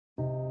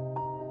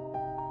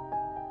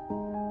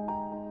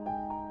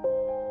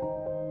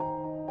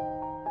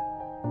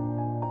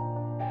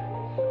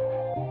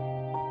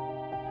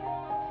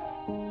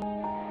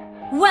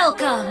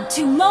Welcome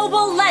to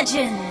Mobile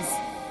Legends!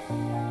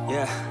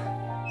 Yeah.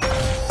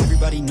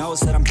 Everybody knows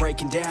that I'm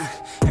breaking down.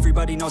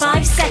 Everybody knows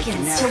 5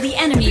 seconds till the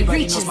enemy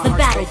reaches the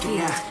battlefield.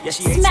 Yeah,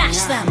 she hates Smash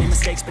me now. them! Made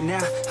mistakes, but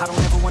now I don't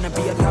ever wanna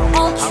be alone.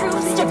 All I don't troops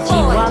really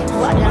deployed!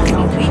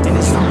 And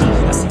it's only,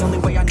 that's the only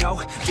way I know.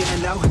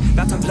 Feeling low,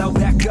 about to blow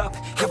back up.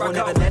 I won't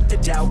ever let the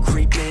doubt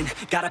creep in.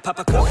 Gotta pop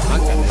a couple more.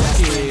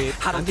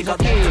 I don't think I'll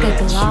ever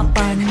let you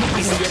in.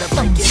 Be scared of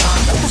breaking all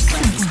those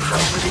plans. I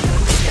don't really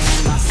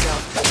understand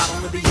myself. I don't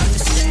really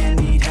understand,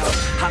 need help.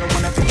 I don't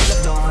wanna be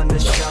left on the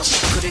shelf.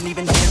 Couldn't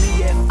even hear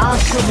me if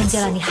Aku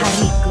menjalani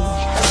hariku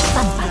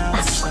tanpa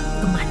takut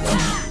kematian.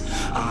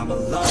 I'm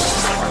alone.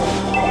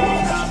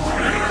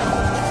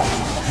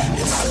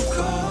 It's so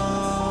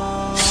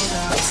cold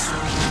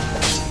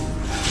outside.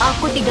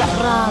 Aku tidak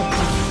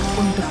ragu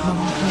untuk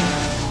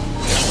membunuh.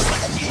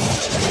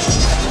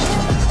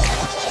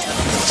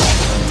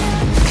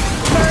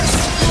 First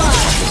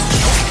blood!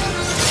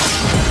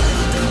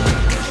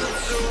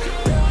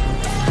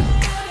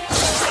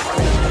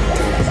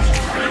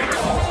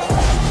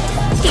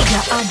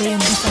 Tidak ada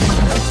yang bisa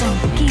menghentikan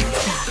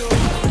kita.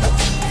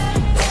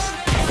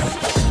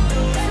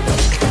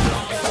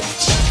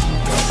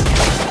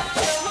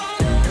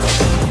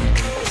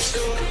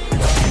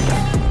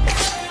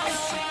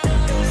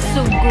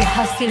 Sungguh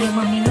hasil yang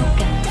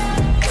memilukan.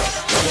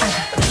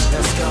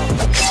 Let's go.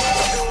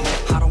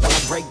 I don't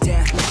wanna break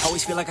down.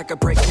 Always feel like I could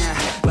break now,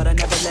 but I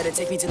never let it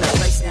take me to that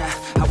place now.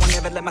 I won't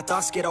ever let my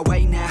thoughts get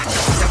away now. I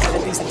got other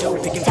things to do,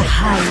 picking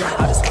Cahaya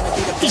I just wanna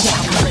be the best tidak I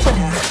akan can right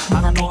pernah now.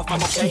 I don't know if I'm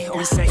mengabaikan okay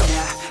or kita. insane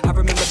now. I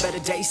remember better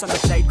days on the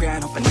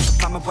playground, hoping I can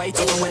find my way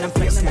to it when I'm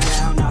feeling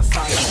down. I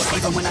fight,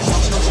 even when I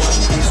don't know what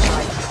is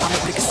right. I'ma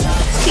pick a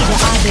side.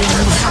 Tidak ada yang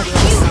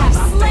menghadapi. You have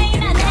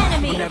slain an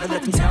enemy! Never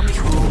let them tell me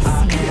who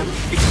I am.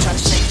 You can try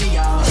to shake me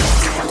all the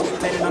time.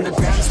 Better on the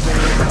ground is where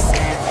I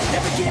stand.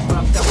 Never give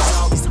up, that was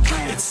always the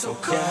plan. It's so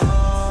cold.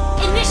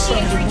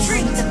 Initiate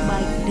retreat!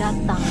 Terbaik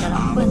datang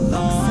dalam bentuk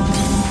seni.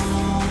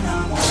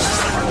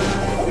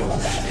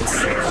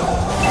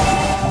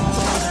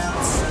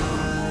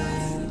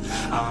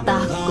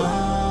 Takut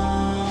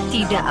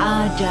tidak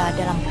ada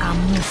dalam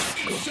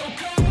kamusku.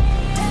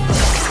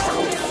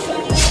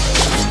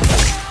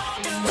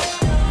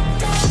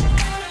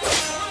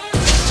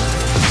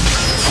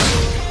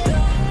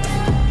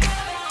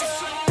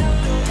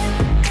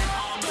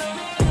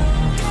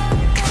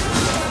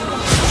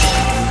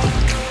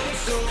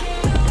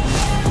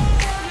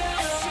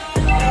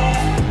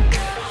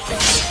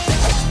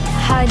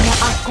 Hanya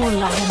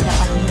akulah yang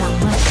dapat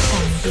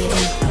menyelamatkan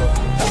diriku.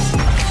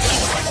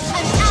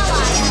 An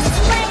ally has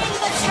slain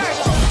the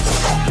turtle!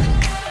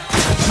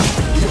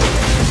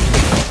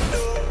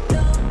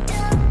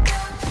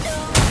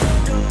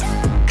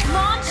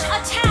 Launch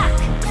attack!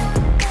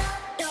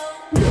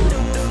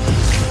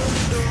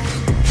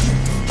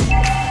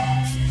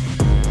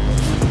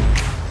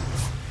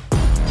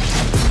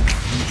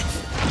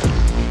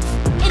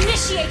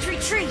 Initiate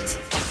retreat!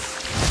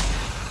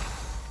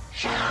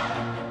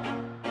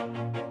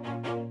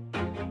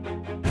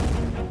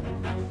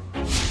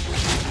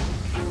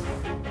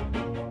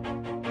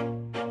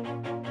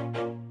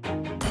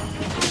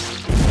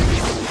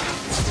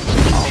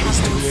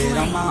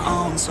 On my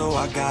own, so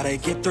I gotta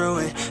get through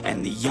it.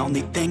 And the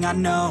only thing I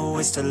know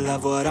is to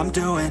love what I'm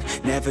doing.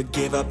 Never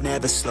give up,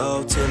 never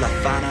slow, till I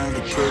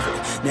finally prove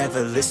it.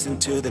 Never listen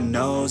to the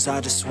no's, I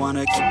just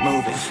wanna keep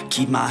moving.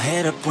 Keep my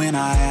head up when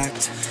I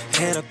act,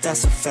 head up,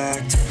 that's a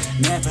fact.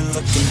 Never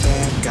looking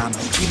back, I'ma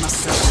keep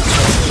myself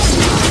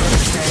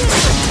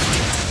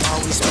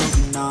always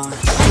moving on.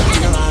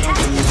 Till I don't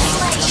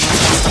belong,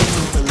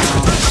 move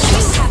along.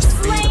 You have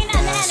slain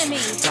an enemy!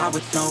 Die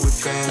with no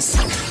regrets,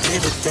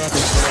 live with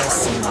every breath.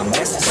 See my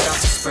message start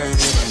to spread,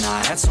 and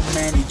I had so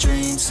many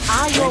dreams.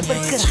 Ayo When you're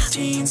in bergerak. your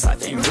teens, life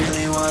ain't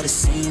really what it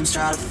seems.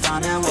 Try to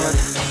find out what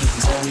it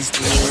means. Always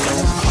do it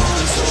on my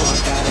own, so I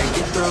gotta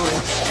get through it.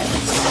 And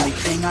the only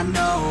thing I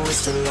know is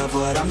to love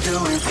what I'm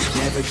doing.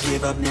 Never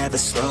give up, never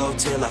slow,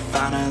 till I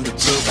finally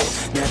prove it.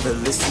 Never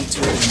listen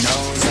to the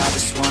no's, I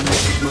just wanna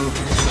keep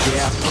moving.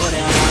 Yeah, I put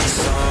out my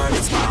sword,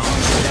 it's my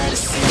own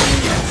medicine.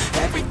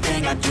 Yeah,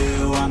 everything I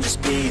do, I'm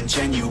just being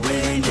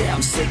genuine. Yeah,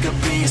 I'm sick of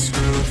being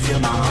screwed, feel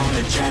my own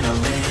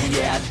adrenaline.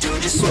 Yeah, I do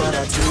just what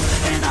I do,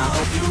 and I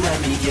hope you let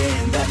me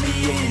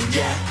in,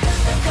 yeah.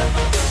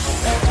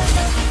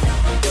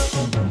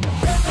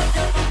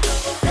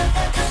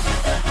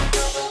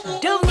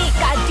 Demi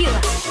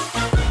keadilan.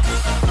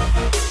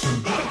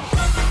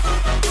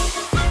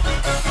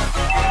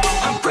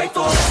 I'm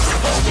grateful,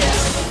 oh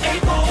yeah,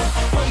 able,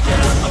 oh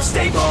yeah, I'm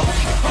stable,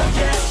 oh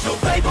yeah, no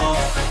label,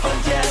 oh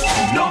yeah,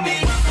 you know me,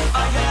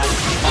 I have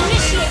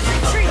Initiate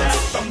retreat!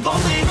 I'm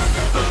lonely,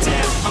 but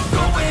damn, I'm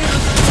going.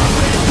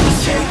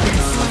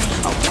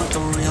 I want the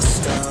real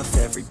stuff,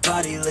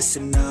 everybody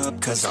listen up,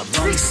 cause I'll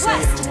only say it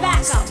Request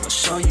once. backup. I'll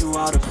show you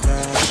all the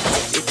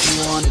path, if you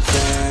want it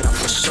bad,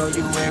 I'll show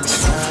you where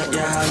it's at,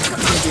 yeah, how you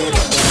can get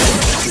it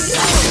back, cause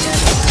I ain't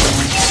never been,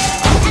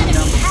 I'll be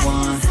number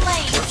one,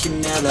 working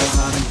hella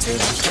hard until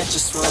I get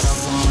just what I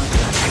want.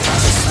 I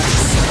just like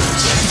the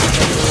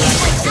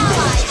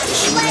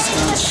sun,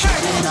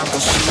 I'll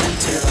shoot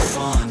until I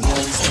fall.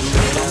 Yeah, let's do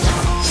it on my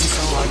own,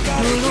 so I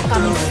gotta Dulu get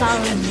kami through it.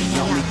 saling And the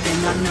only menyerang.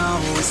 thing I know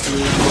is to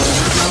live what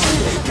I'm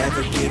doing.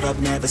 Never give up,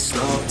 never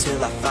slow,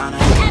 till I finally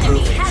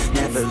prove it.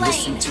 Never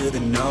listen to the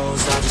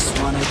no's, I just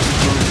wanna keep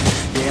moving.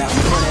 Yeah, I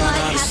put out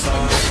all the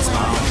stars, it's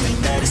my only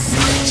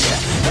medicine.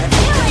 Yeah,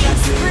 everything I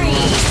do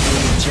is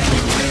being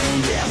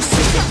genuine. Yeah, I'm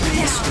sick of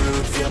being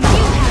screwed, feel my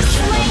own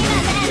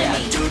adrenaline. Yeah,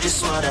 I do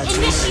just what I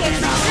do,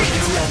 and I hope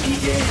you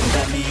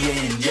let me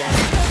in, yeah.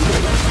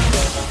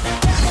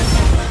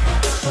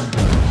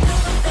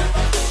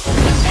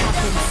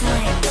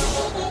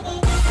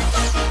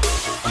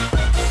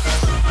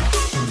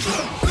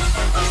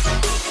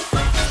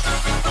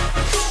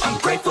 I'm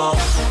grateful,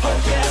 oh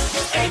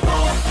yeah,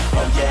 able,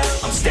 oh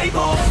yeah, I'm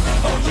stable,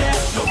 oh yeah,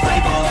 no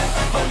label,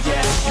 oh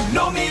yeah, you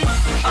know me,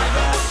 I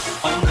have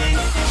only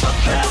a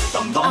path,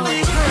 I'm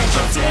lonely,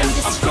 but damn,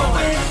 I'm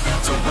going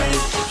to win,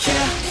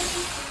 yeah.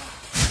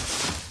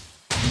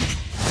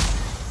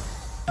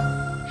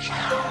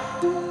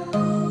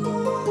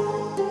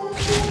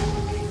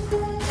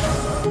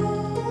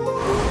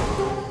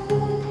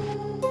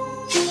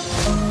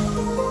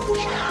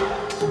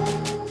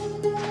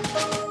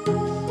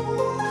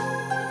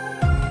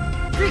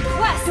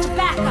 Request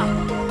backup.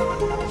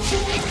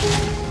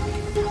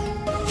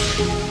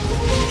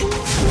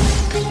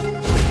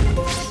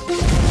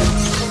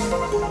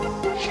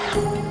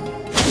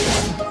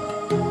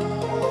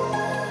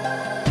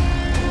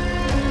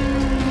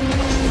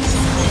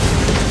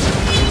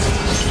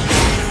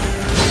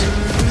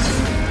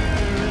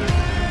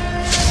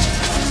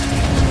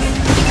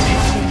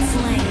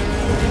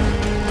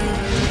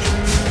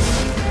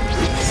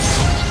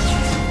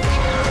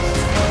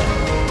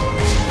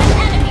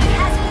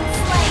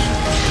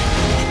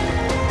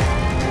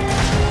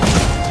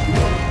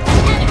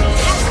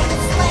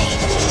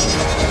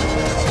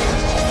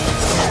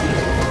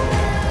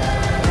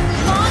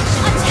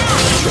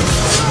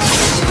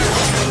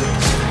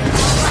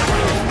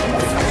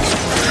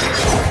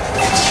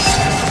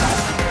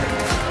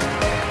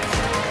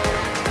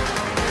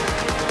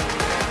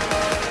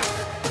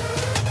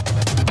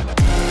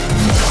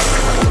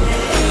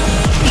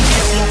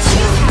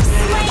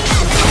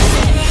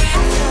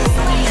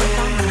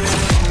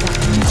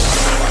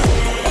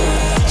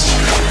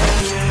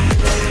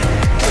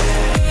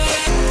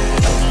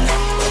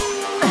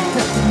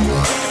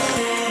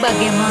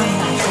 Bagaimana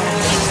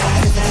caranya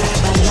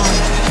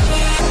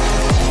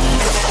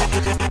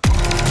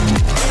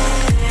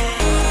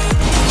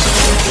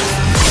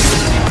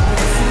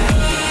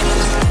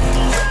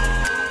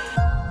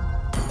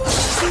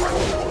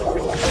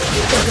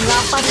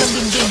kegelapan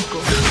membimbingku.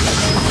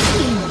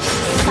 Ini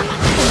saat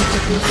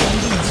untuk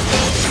bertanding.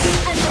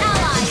 An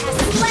ally has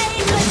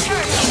slain the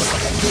turret.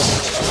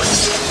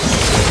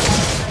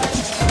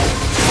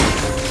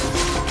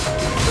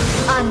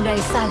 Andai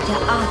saja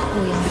aku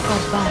yang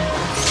dikorbankan.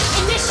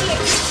 Initiate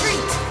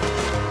retreat.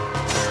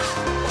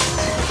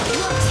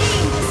 Your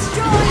team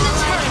destroyed the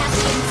turret.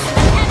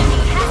 An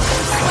enemy has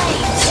been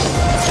slain.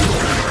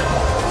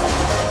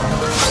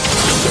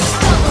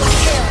 Double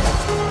kill.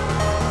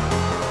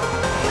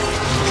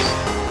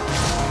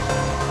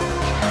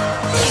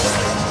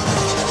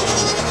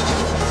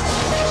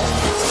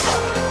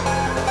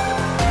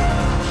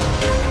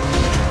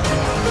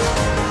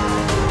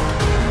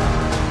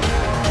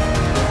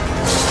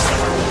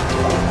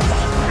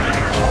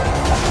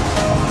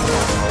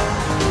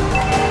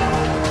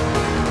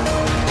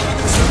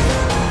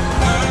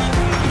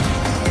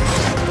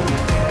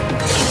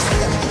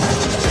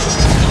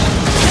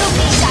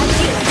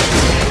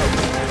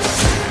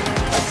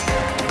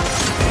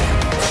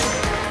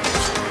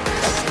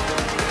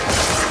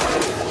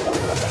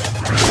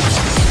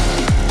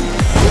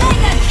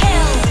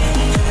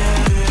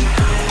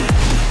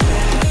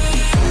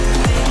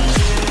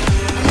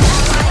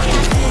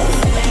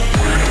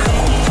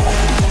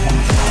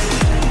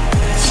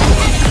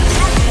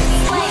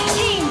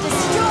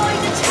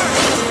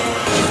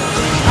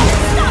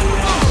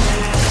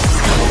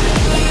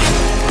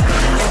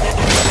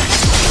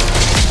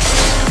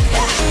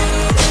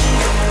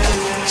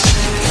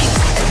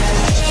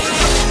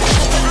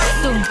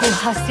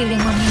 Hasil yang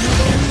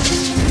memilukan.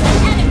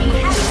 Enemy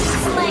has been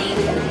slain.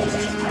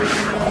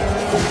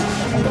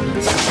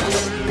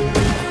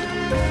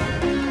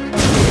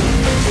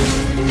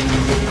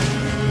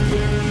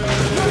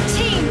 Your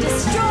team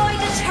destroyed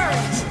a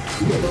turret.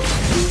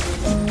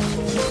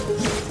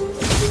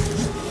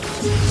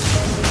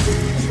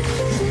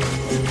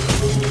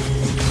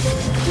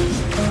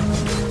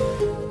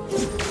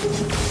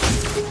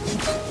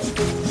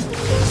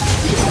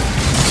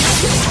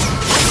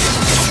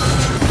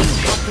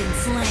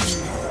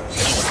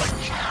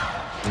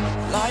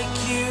 Like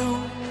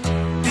you,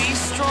 be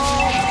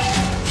strong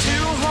to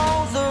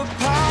hold the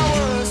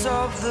powers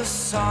of the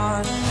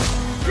sun.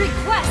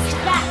 Request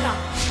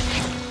backup.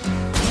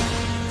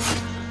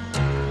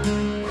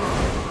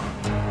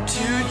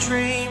 To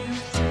dream,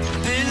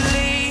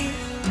 believe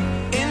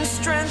in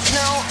strength.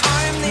 Now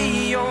I'm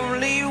the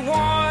only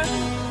one.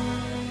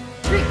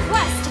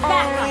 Request Only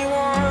backup.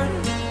 one.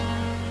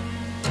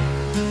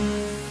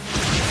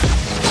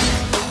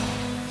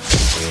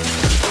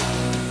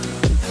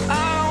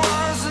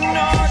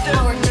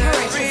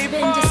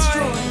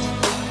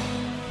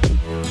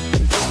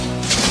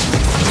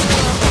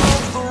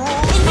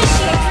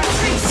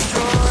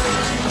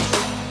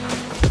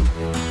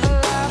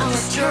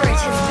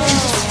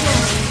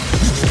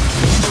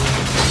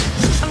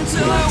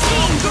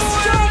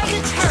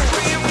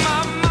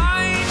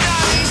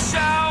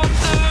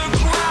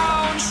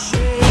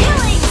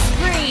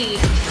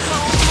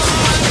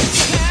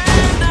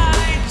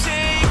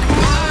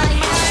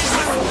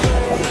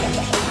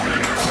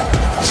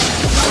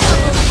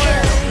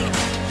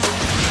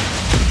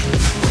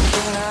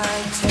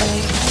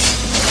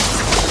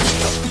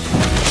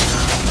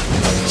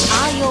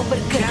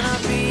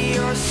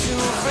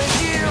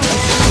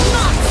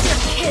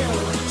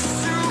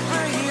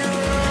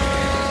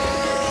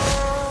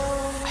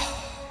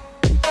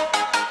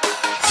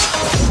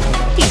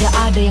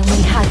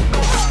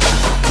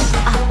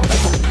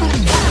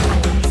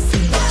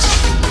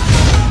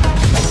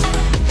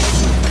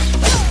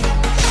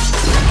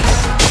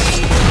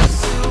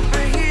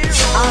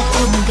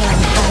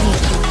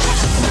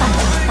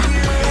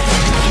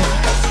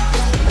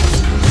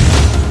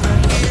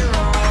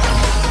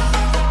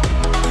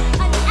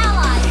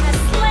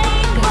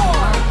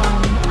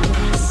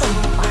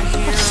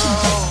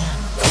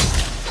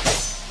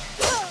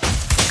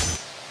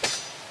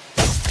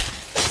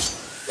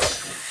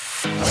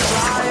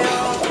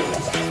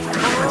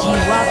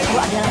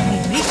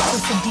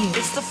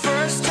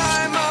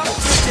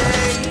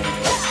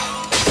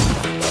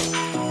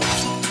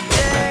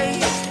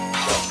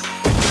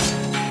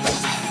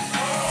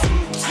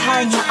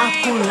 hanya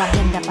akulah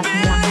yang dapat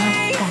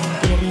menyelamatkan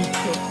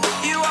diriku.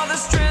 You are the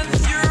strength,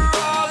 you're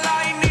all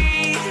I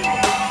need.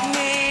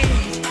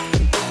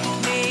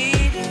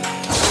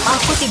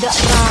 Aku tidak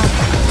ragu